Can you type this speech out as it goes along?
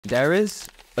There is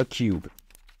a cube.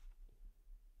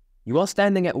 You are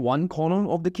standing at one corner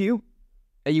of the cube,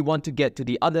 and you want to get to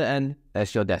the other end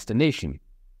as your destination.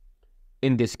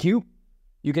 In this cube,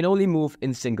 you can only move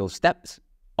in single steps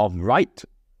of right,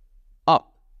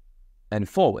 up, and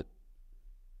forward.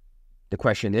 The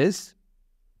question is,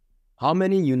 how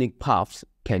many unique paths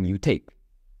can you take?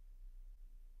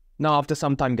 Now, after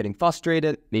some time getting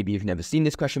frustrated, maybe you've never seen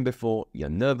this question before, you're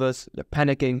nervous, you're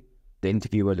panicking, the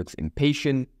interviewer looks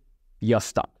impatient, you're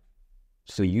stuck.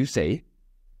 So you say,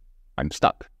 I'm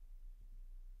stuck.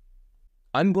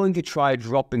 I'm going to try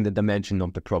dropping the dimension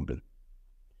of the problem.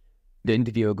 The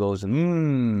interviewer goes,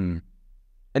 and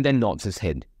then nods his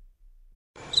head.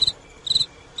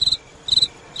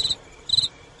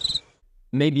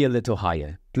 Maybe a little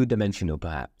higher, two-dimensional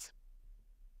perhaps.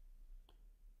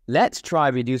 Let's try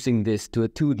reducing this to a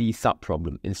 2D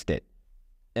subproblem instead.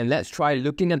 And let's try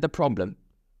looking at the problem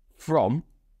from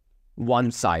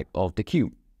one side of the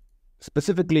cube.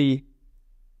 Specifically,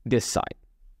 this side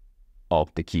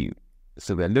of the cube.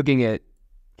 So we're looking at it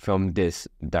from this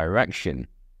direction.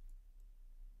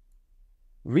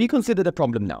 Reconsider the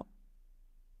problem now.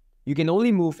 You can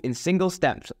only move in single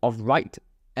steps of right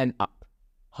and up.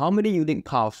 How many unique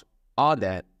paths are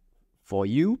there for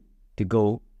you to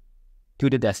go to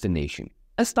the destination?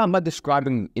 Let's start by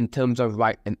describing in terms of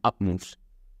right and up moves.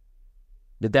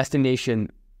 The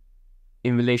destination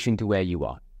in relation to where you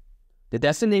are. The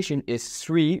destination is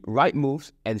 3 right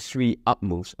moves and 3 up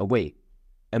moves away.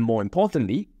 And more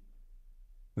importantly,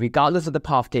 regardless of the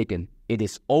path taken, it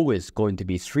is always going to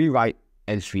be 3 right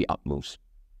and 3 up moves.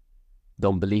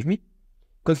 Don't believe me?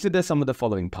 Consider some of the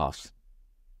following paths.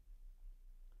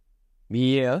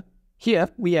 Here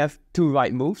we have 2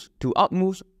 right moves, 2 up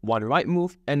moves, 1 right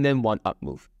move, and then 1 up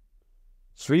move.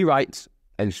 3 rights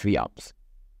and 3 ups.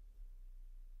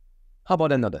 How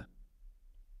about another?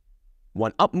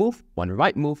 1 up move, 1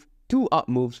 right move, 2 up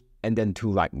moves, and then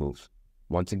 2 right moves.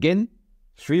 Once again,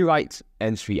 3 rights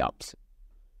and 3 ups.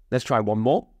 Let's try one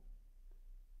more.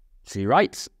 3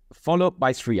 rights followed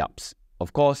by 3 ups.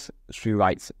 Of course, 3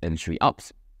 rights and 3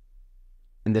 ups.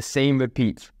 And the same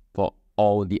repeats for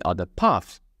all the other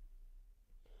paths.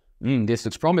 This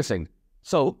looks promising.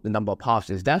 So, the number of paths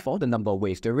is therefore the number of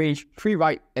ways to arrange 3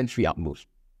 right and 3 up moves.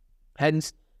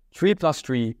 Hence, 3 plus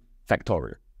 3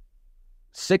 factorial.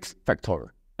 6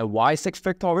 factorial. And why 6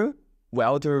 factorial?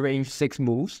 Well, to arrange 6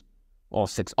 moves, or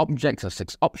 6 objects, or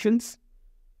 6 options,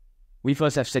 we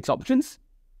first have 6 options.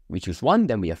 We choose 1,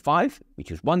 then we have 5. We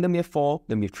choose 1, then we have 4.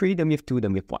 Then we have 3, then we have 2,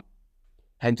 then we have 1.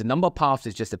 Hence, the number of paths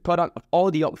is just the product of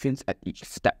all the options at each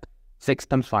step. 6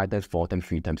 times 5 times 4 times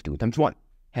 3 times 2 times 1.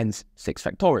 Hence, 6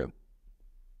 factorial.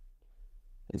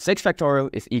 And 6 factorial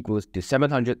is equals to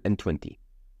 720.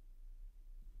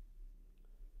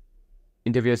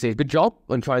 Interviewer says, good job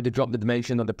on trying to drop the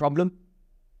dimension of the problem,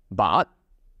 but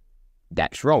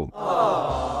that's wrong.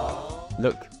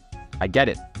 Look, I get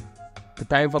it.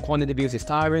 Preparing for quant interviews is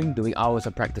tiring, doing hours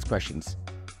of practice questions.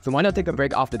 So why not take a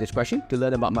break after this question to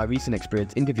learn about my recent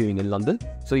experience interviewing in London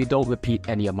so you don't repeat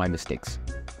any of my mistakes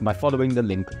by following the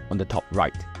link on the top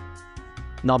right.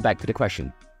 Now back to the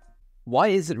question. Why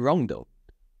is it wrong though?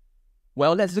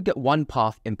 Well, let's look at one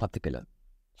path in particular.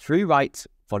 3 rights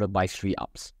followed by 3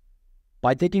 ups.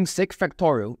 By taking 6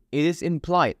 factorial, it is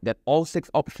implied that all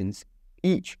 6 options,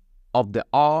 each of the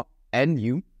R and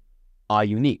U, are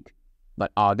unique.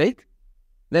 But are they?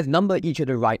 Let's number each of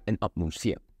the right and up moves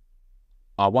here.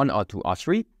 R1, R2,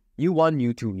 R3, U1,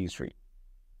 U2, U3.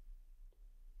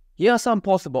 Here are some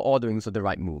possible orderings of the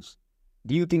right moves.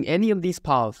 Do you think any of these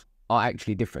paths are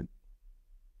actually different?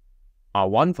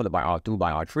 R1 followed by R2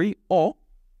 by R3, or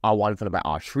R1 followed by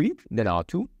R3, then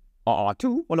R2, or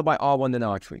R2 followed by R1 then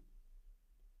R3.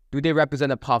 Do they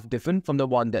represent a path different from the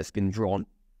one that's been drawn?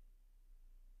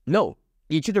 No,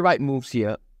 each of the right moves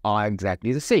here are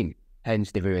exactly the same.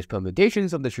 Hence, the various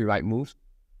permutations of the 3 right moves,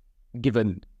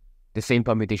 given the same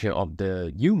permutation of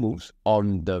the U moves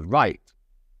on the right,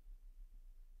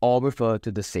 all refer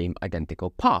to the same identical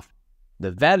path.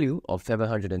 The value of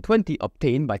 720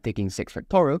 obtained by taking 6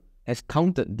 factorial has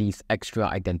counted these extra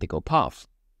identical paths.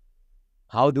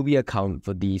 How do we account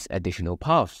for these additional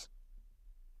paths?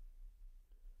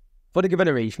 For the given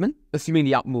arrangement, assuming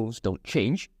the up moves don't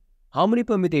change, how many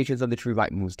permutations of the 3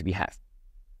 right moves do we have?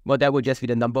 Well, that would just be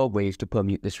the number of ways to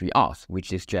permute the 3 R's,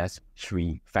 which is just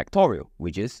 3 factorial,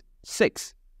 which is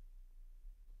 6.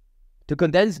 To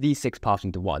condense these 6 paths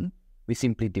into 1, we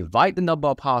simply divide the number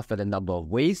of paths by the number of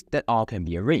ways that R can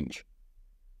be arranged.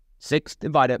 6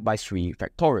 divided by 3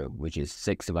 factorial, which is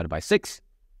 6 divided by 6,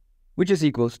 which is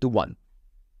equals to 1.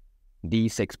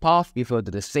 These 6 paths refer to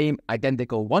the same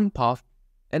identical 1 path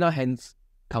and are hence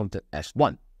counted as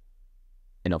 1.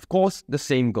 And of course, the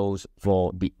same goes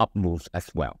for the up moves as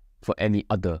well, for any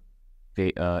other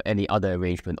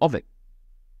arrangement of it.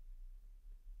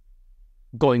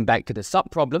 Going back to the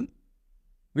sub-problem,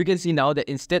 we can see now that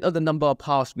instead of the number of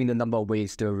paths being the number of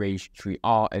ways to arrange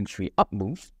 3R and 3 up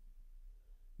moves,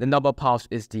 the number of paths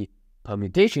is the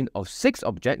permutation of 6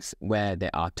 objects where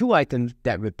there are 2 items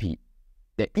that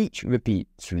each repeat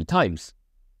 3 times.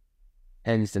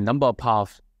 Hence, the number of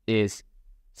paths is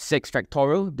 6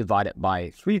 factorial divided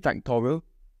by 3 factorial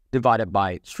divided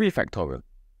by 3 factorial,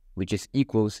 which is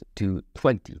equals to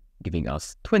 20, giving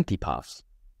us 20 paths.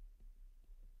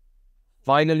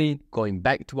 Finally, going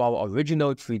back to our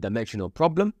original 3-dimensional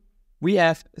problem, we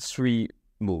have 3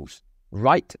 moves,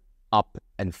 right, up,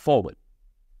 and forward.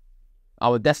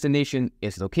 Our destination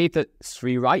is located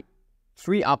 3 right,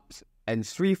 3 ups, and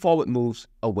 3 forward moves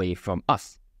away from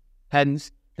us.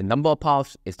 Hence, the number of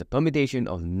paths is the permutation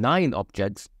of 9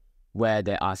 objects where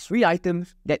there are 3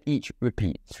 items that each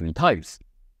repeat 3 times.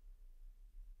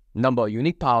 Number of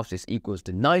unique paths is equals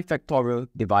to 9 factorial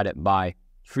divided by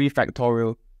 3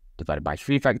 factorial divided by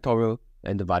 3 factorial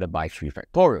and divided by 3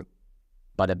 factorial.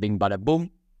 Bada bing bada boom,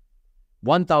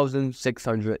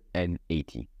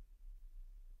 1680.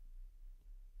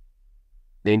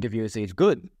 The interviewer says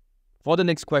good. For the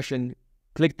next question,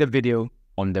 click the video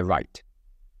on the right.